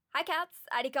Hi cats,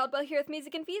 Addie Caldwell here with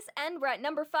Music and Feast, and we're at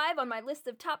number 5 on my list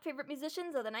of top favorite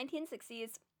musicians of the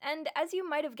 1960s. And as you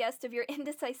might have guessed of your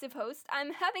indecisive host,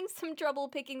 I'm having some trouble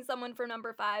picking someone for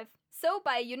number 5. So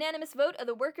by a unanimous vote of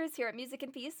the workers here at Music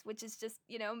and Feast, which is just,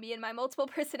 me and my multiple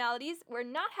personalities, we're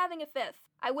not having a 5th.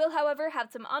 I will, however, have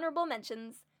some honorable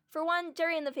mentions. For one,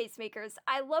 Gerry and the Pacemakers.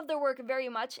 I love their work very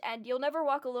much, and You'll Never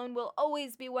Walk Alone will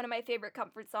always be one of my favorite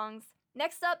comfort songs.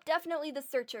 Next up, definitely The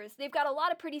Searchers. They've got a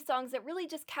lot of pretty songs that really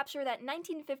just capture that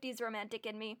 1950s romantic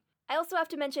in me. I also have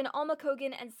to mention Alma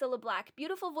Cogan and Cilla Black,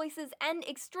 beautiful voices and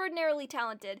extraordinarily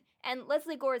talented, and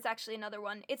Leslie Gore is actually another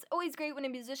one. It's always great when a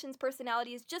musician's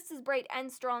personality is just as bright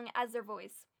and strong as their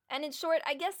voice. And in short,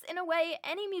 I guess in a way,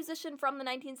 any musician from the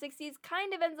 1960s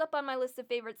kind of ends up on my list of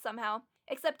favorites somehow.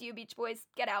 Except you, Beach Boys.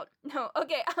 Get out. No,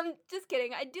 okay, I'm just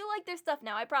kidding. I do like their stuff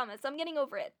now, I promise. I'm getting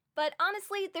over it. But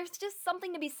honestly, there's just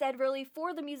something to be said, really,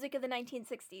 for the music of the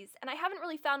 1960s, and I haven't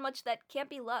really found much that can't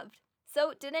be loved.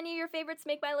 So, did any of your favorites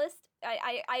make my list?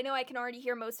 I know I can already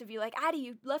hear most of you like, Addie,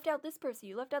 you left out this person,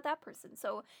 you left out that person.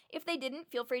 So, if they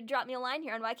didn't, feel free to drop me a line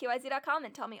here on ykyz.com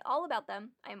and tell me all about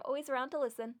them. I am always around to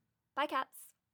listen. Bye, cats.